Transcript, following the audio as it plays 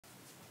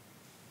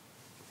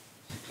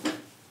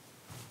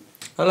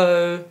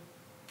Hello,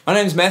 my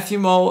name's Matthew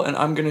Mole and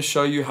I'm going to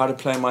show you how to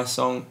play my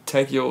song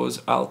Take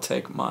Yours, I'll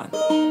Take Mine.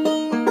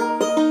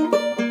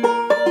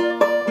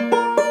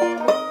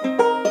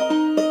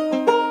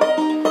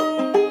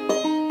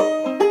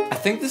 I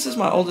think this is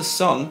my oldest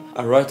song.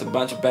 I wrote a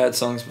bunch of bad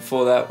songs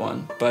before that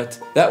one,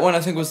 but that one I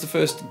think was the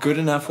first good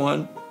enough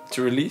one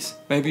to release.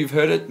 Maybe you've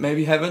heard it, maybe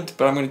you haven't,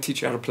 but I'm going to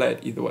teach you how to play it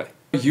either way.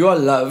 You Are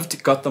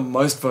Loved got the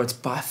most votes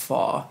by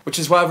far, which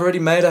is why I've already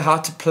made a how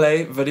to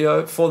play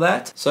video for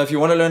that. So if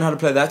you want to learn how to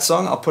play that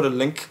song, I'll put a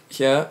link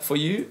here for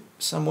you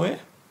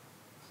somewhere.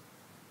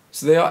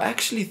 So there are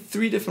actually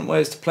 3 different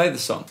ways to play the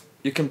song.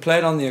 You can play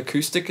it on the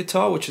acoustic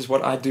guitar, which is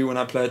what I do when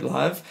I play it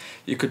live.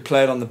 You could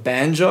play it on the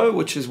banjo,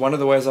 which is one of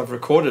the ways I've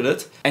recorded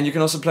it. And you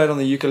can also play it on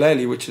the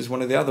ukulele, which is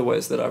one of the other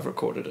ways that I've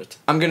recorded it.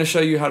 I'm going to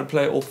show you how to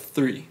play all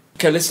 3.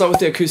 Okay, let's start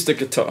with the acoustic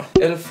guitar.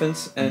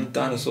 Elephants and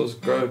dinosaurs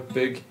grow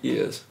big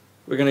ears.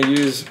 We're going to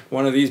use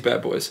one of these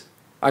bad boys.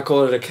 I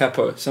call it a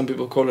capo. Some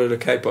people call it a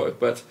capo,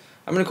 but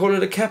I'm going to call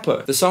it a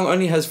capo. The song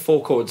only has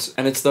 4 chords,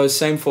 and it's those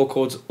same 4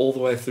 chords all the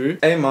way through.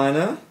 A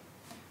minor,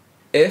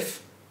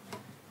 F,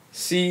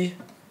 C,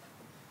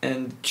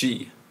 and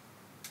G.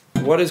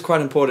 What is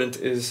quite important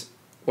is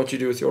what you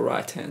do with your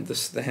right hand.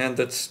 This is the hand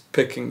that's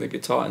picking the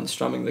guitar and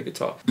strumming the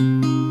guitar.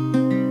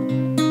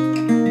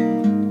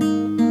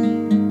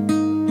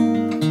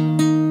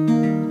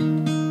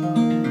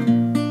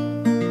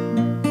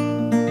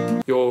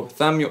 Your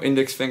thumb, your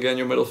index finger, and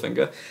your middle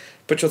finger.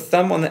 Put your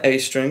thumb on the A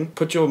string,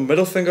 put your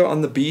middle finger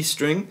on the B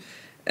string,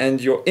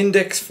 and your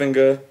index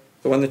finger,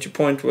 the one that you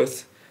point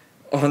with,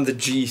 on the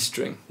G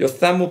string. Your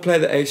thumb will play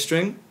the A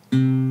string,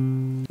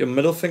 your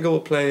middle finger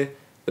will play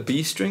the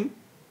B string,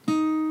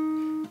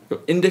 your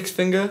index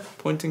finger,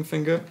 pointing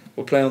finger,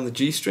 will play on the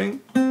G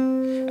string,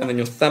 and then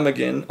your thumb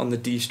again on the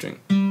D string.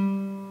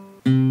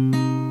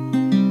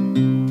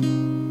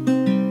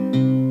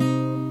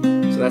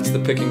 So that's the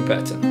picking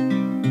pattern.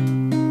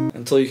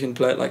 Until you can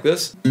play it like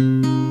this.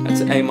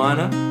 That's A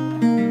minor,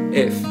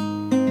 F,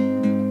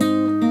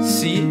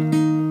 C,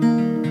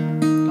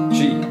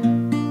 G.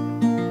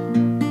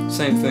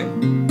 Same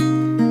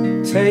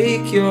thing.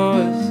 Take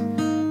yours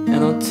and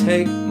I'll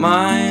take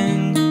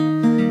mine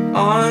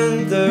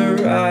on the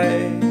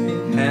right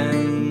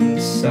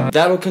hand side.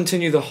 That'll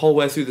continue the whole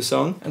way through the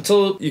song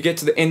until you get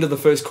to the end of the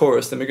first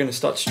chorus. Then we're going to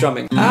start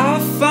strumming. I'll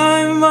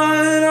find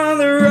mine on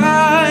the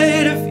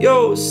right of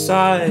your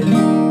side.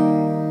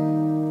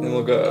 Then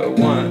we'll go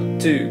 1,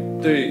 2,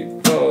 3,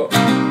 4.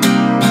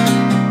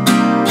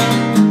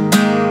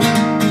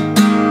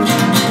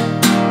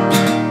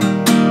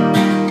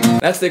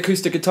 That's the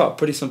acoustic guitar,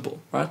 pretty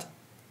simple, right?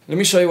 Let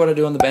me show you what I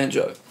do on the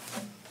banjo.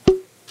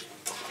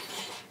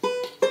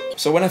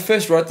 So when I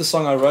first wrote the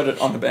song, I wrote it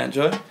on the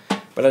banjo,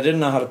 but I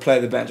didn't know how to play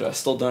the banjo. I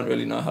still don't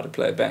really know how to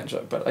play a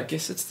banjo, but I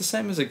guess it's the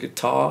same as a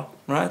guitar,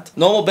 right?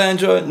 Normal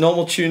banjo,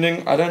 normal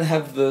tuning. I don't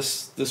have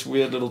this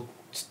weird little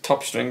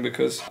top string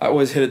because I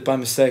always hit it by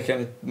mistake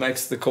and it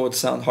makes the chords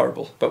sound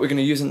horrible. But we're going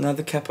to use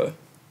another capo.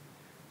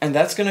 And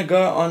that's going to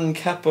go on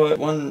capo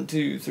 1,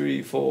 2,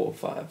 3, 4,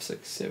 5,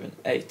 6, 7,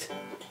 8.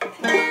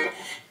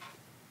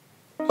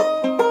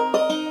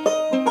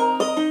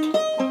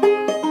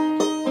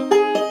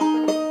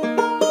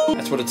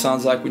 That's what it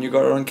sounds like when you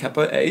got it on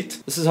capo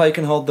 8. This is how you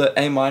can hold the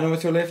A minor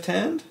with your left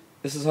hand.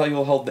 This is how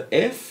you'll hold the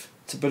F.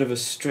 It's a bit of a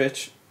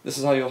stretch. This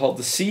is how you'll hold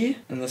the C.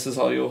 And this is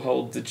how you'll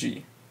hold the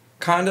G.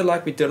 Kind of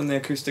like we did on the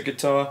acoustic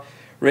guitar.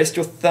 Rest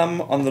your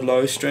thumb on the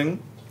low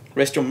string,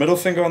 rest your middle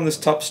finger on this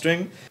top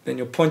string, then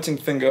your pointing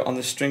finger on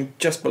the string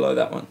just below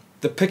that one.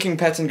 The picking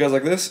pattern goes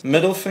like this: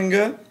 middle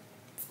finger,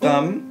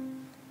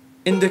 thumb,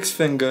 index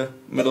finger,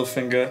 middle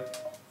finger,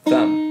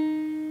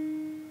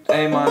 thumb.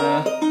 A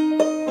minor,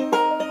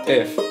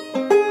 F,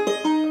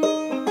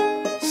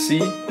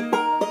 C,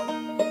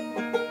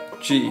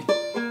 G.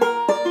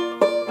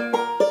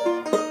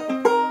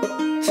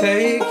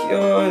 Take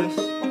yours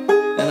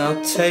and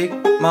I'll take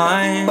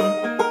mine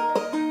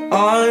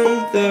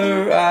on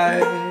the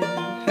right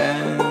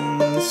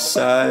hand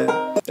side.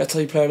 That's how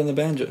you play it on the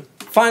banjo.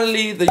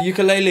 Finally, the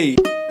ukulele.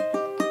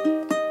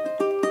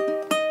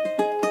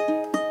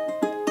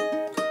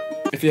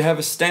 If you have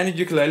a standard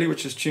ukulele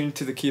which is tuned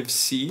to the key of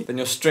C, then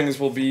your strings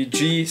will be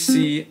G,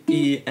 C,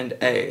 E, and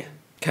A.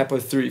 Capo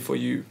 3 for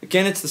you.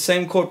 Again, it's the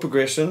same chord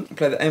progression. You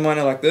play the A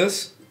minor like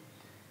this,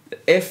 the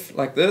F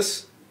like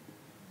this,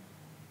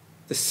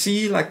 the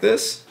C like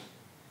this,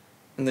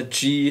 and the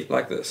G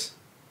like this.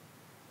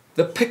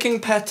 The picking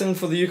pattern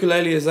for the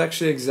ukulele is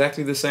actually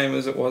exactly the same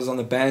as it was on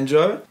the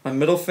banjo. My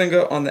middle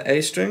finger on the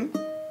A string,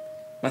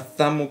 my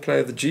thumb will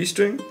play the G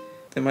string,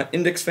 then my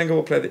index finger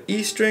will play the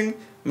E string,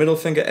 middle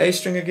finger A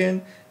string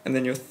again, and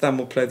then your thumb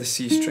will play the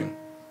C string.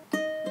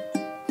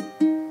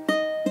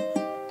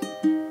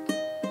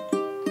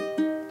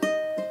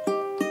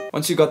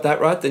 Once you got that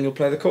right, then you'll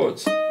play the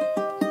chords.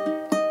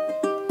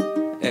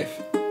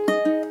 F,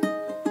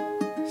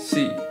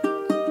 C,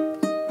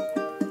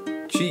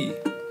 G.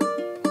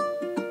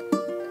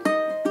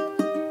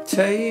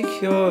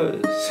 Take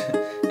yours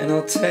and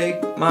I'll take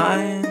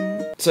mine.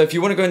 So if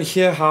you want to go and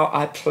hear how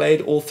I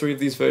played all 3 of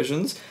these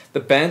versions, The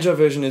banjo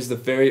version is the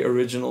very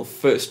original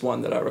first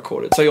one that I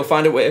recorded. So you'll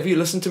find it wherever you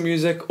listen to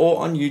music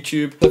or on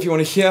YouTube. So if you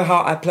want to hear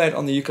how I play it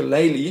on the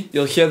ukulele,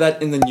 you'll hear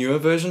that in the newer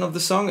version of the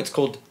song. It's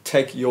called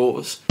Take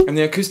Yours. And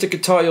the acoustic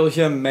guitar you'll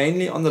hear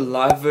mainly on the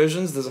live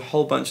versions. There's a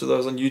whole bunch of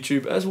those on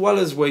YouTube, as well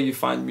as where you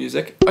find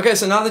music. Okay,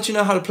 so now that you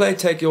know how to play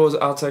Take Yours,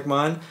 I'll Take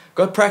Mine,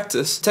 go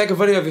practice, take a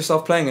video of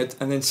yourself playing it,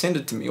 and then send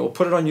it to me, or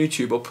put it on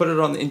YouTube, or put it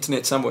on the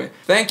internet somewhere.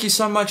 Thank you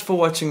so much for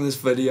watching this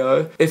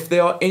video. If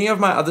there are any of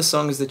my other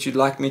songs that you'd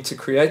like me to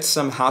create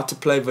some how to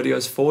play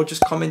videos for,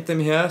 just comment them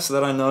here so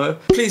that I know.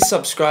 Please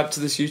subscribe to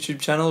this YouTube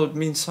channel, it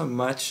means so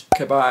much.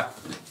 Okay, bye.